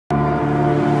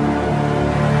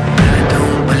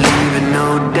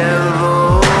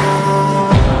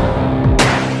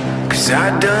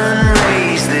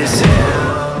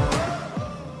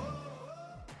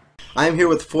I am here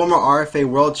with former RFA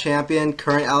World Champion,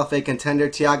 current LFA contender,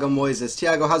 Thiago Moises.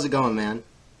 Thiago, how's it going, man?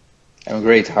 I'm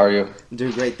great. How are you? I'm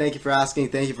doing great. Thank you for asking.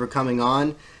 Thank you for coming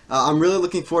on. I'm really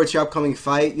looking forward to your upcoming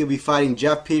fight. You'll be fighting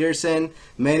Jeff Peterson,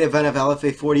 main event of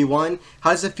LFA 41. How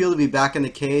does it feel to be back in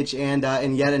the cage and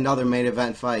in yet another main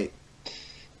event fight?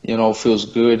 Feels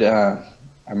good.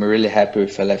 I'm really happy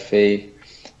with LFA.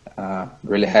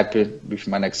 Really happy with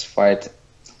my next fight.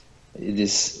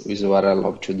 This is what I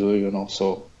love to do,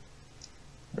 so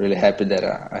really happy that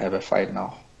I have a fight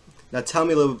now. Now tell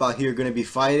me a little bit about who you're going to be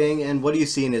fighting and what do you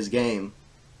see in his game?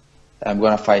 I'm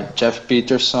gonna fight Jeff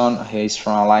Peterson. He's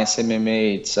from Alliance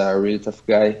MMA. It's a really tough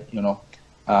guy,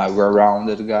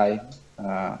 well-rounded guy.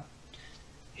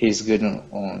 He's good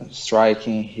on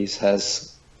striking. He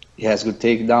has good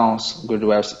takedowns, good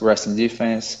wrestling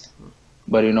defense.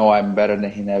 But I'm better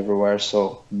than him everywhere,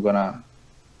 so I'm gonna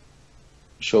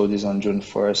show this on June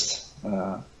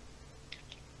 1st.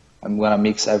 I'm gonna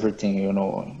mix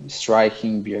everything,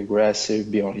 striking, be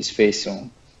aggressive, be on his face on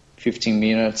 15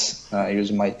 minutes,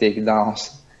 use my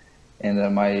takedowns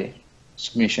and my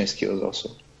submission skills also.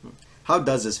 How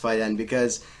does this fight end?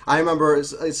 Because I remember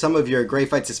some of your great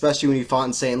fights, especially when you fought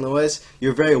in St. Louis.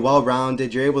 You're very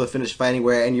well-rounded. You're able to finish fight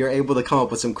anywhere, and you're able to come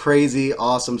up with some crazy,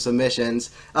 awesome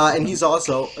submissions. And he's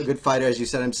also a good fighter, as you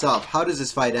said himself. How does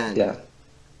this fight end?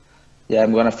 Yeah,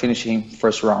 I'm gonna finish him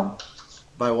first round.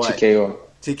 By what? TKO.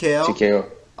 TKO? TKO.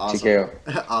 Awesome.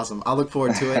 TKO. Awesome. I'll look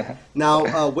forward to it.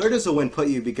 Now, where does the win put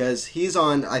you? Because he's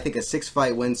on, I think, a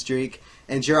 6-fight win streak,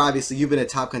 and you've been a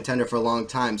top contender for a long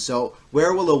time. So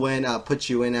where will the win put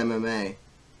you in MMA?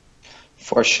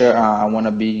 For sure, I want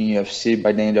to be in UFC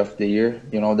by the end of the year.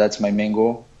 That's my main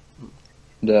goal.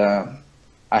 I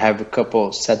have a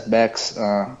couple setbacks,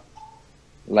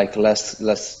 like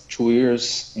last 2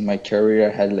 years in my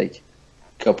career. I had like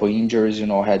a couple injuries.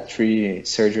 I had 3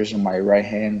 surgeries on my right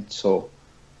hand, so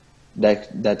that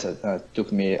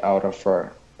took me out of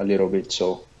a little bit.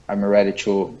 So I'm ready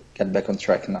to get back on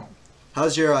track now.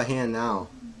 How's your hand now?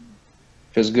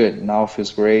 Feels good. Now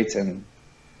feels great, and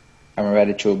I'm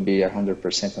ready to be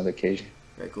 100% on the cage.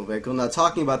 Very cool, very cool. Now,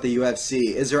 talking about the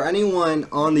UFC, is there anyone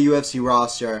on the UFC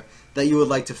roster that you would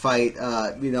like to fight,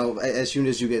 as soon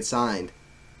as you get signed?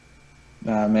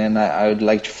 Man, I would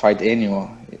like to fight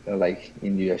anyone, like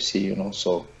in the UFC,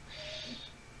 so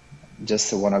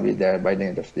just want to be there by the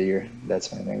end of the year.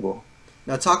 That's my main goal.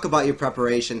 Now, talk about your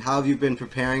preparation. How have you been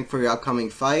preparing for your upcoming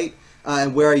fight,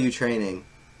 and where are you training?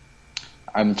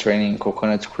 I'm training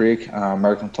Coconut Creek,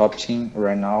 American Top Team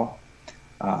right now.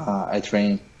 I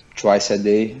train twice a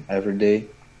day, every day.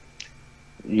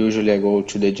 Usually I go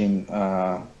to the gym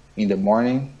in the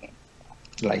morning,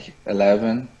 like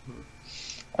 11,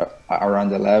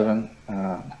 around 11.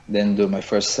 Then do my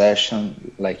first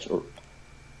session,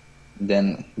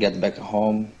 then get back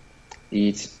home,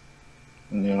 eat,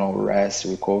 rest,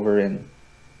 recover, and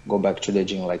go back to the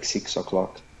gym like 6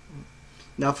 o'clock.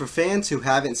 Now, for fans who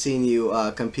haven't seen you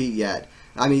compete yet,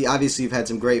 I mean, obviously you've had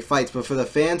some great fights, but for the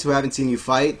fans who haven't seen you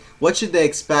fight, what should they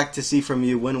expect to see from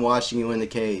you when watching you in the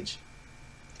cage?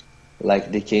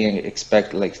 Like they can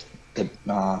expect an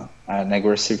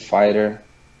aggressive fighter,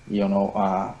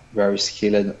 very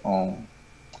skilled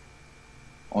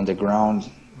on the ground,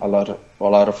 a lot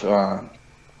of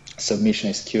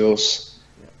submission skills,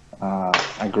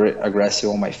 aggressive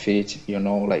on my feet,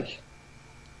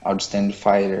 outstanding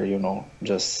fighter,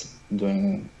 just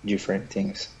doing different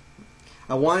things.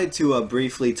 I wanted to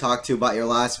briefly talk to you about your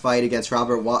last fight against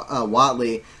Robert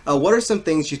Watley. What are some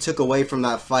things you took away from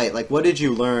that fight? Like, what did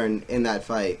you learn in that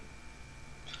fight?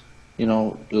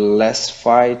 Last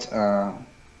fight,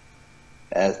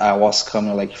 as I was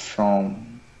coming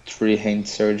from 3 hand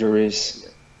surgeries.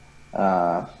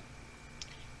 My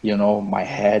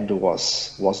head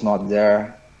was not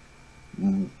there.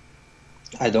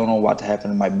 I don't know what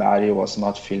happened. My body was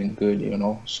not feeling good,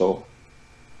 so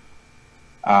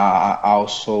I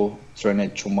also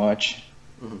trained too much.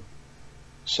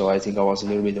 So I think I was a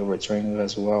little bit overtraining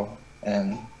as well,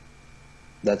 and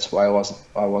that's why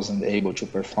I wasn't able to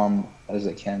perform as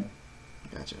I can.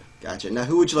 Gotcha. Now,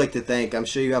 who would you like to thank? I'm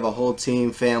sure you have a whole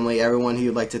team, family, everyone who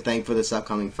you'd like to thank for this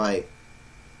upcoming fight.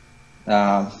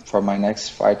 For my next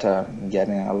fight, I'm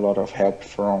getting a lot of help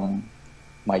from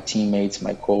my teammates,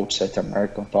 my coach at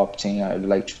American Top Team. I would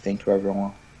like to thank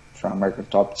everyone from American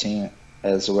Top Team,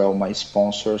 as well my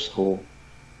sponsors who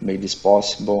made this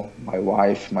possible, my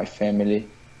wife, my family,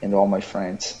 and all my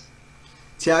friends.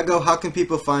 Thiago, how can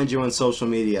people find you on social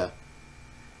media?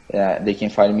 They can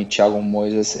find me Thiago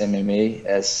Moises MMA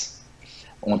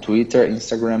on Twitter,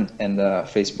 Instagram, and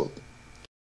Facebook.